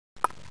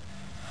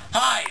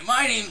Hi,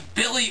 my name's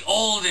Billy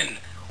Olden.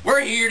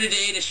 We're here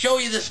today to show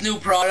you this new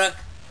product,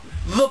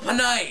 the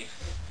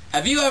knife.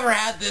 Have you ever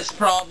had this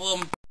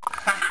problem?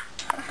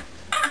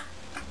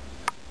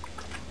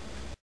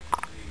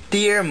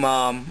 Dear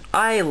Mom,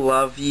 I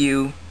love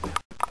you.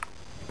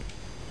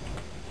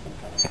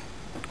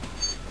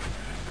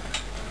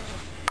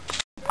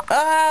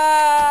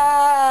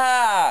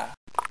 Ah!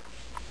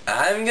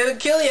 I'm gonna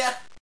kill ya.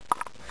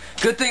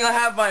 Good thing I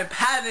have my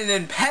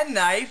patented pen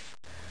knife.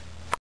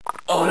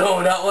 Oh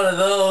no, not one of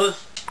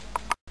those.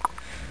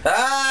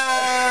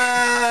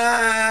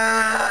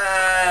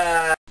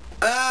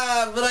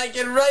 But I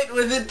can write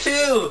with it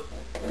too.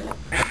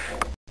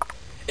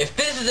 If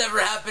this has ever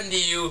happened to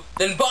you,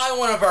 then buy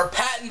one of our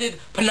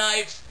patented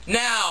knives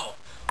now.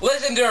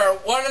 Listen to our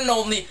one and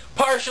only,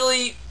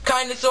 partially,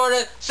 kinda,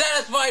 sorta,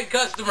 satisfied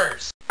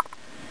customers.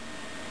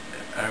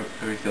 Are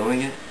we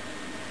filming it?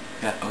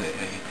 Yeah,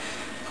 okay.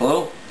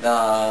 Hello,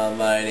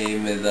 my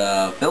name is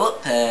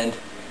Philip, and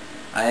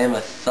I am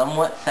a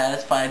somewhat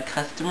satisfied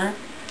customer.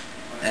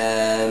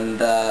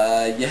 And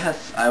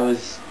yes, I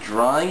was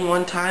drawing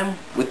one time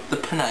with the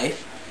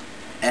knife,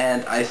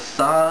 and I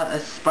saw a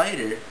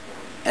spider,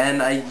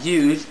 and I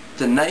used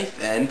the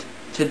knife end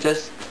to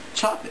just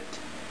chop it.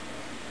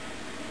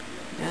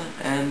 Yeah,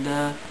 and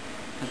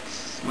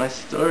that's my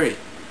story.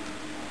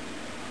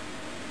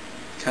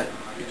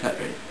 You're cut,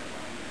 right?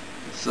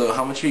 So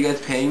how much are you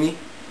guys paying me?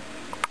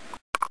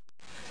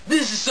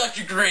 This is such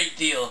a great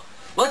deal.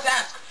 Let's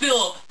ask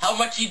Philip how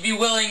much he'd be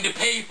willing to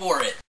pay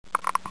for it.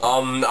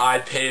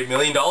 I'd pay $1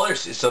 million.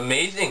 It's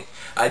amazing.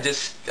 I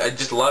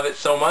just love it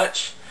so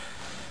much.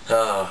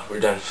 We're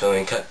done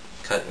filming. Cut,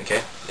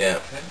 okay? Yeah.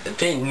 I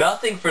paid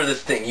nothing for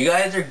this thing. You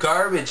guys are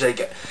garbage.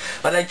 Like,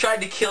 when I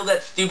tried to kill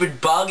that stupid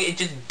bug, it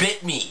just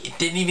bit me. It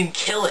didn't even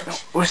kill it. No,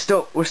 we're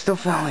still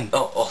filming.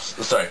 Oh,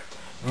 sorry.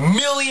 $1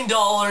 million.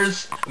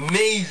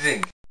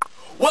 Amazing.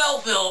 Well,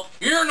 Philip,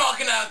 you're not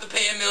gonna have to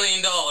pay $1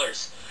 million.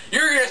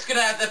 You're just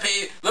gonna have to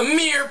pay the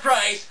mere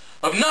price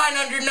of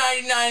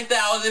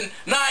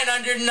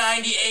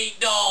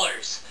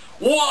 $999,998.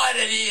 What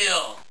a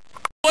deal!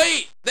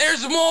 Wait,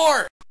 there's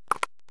more!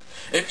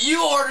 If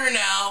you order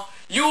now,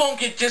 you won't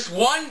get just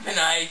one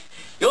knife.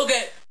 You'll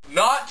get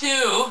not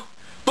 2,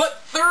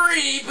 but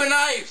 3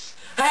 knives.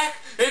 Heck,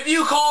 if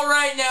you call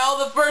right now,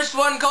 the first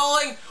one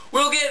calling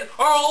will get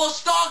our whole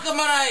stock of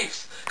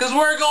knives. Because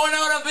we're going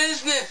out of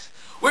business.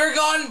 We're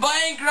going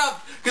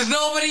bankrupt because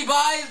nobody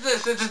buys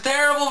this. It's a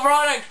terrible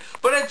product,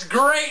 but it's a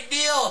great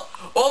deal.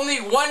 Only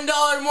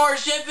 $1 more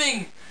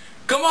shipping.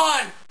 Come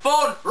on,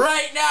 phone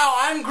right now.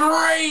 I'm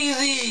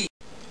crazy.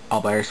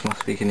 All buyers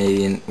must be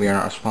Canadian. We are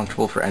not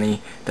responsible for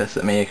any deaths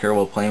that may occur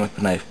while playing with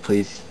the knife.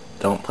 Please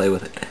don't play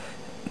with it.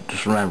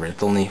 Just remember,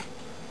 it's only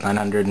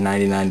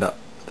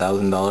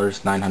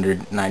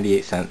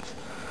 $999,998.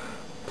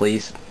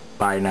 Please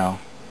buy now.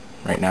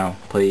 Right now,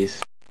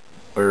 please.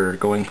 We're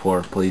going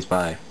for, please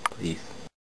buy. Please.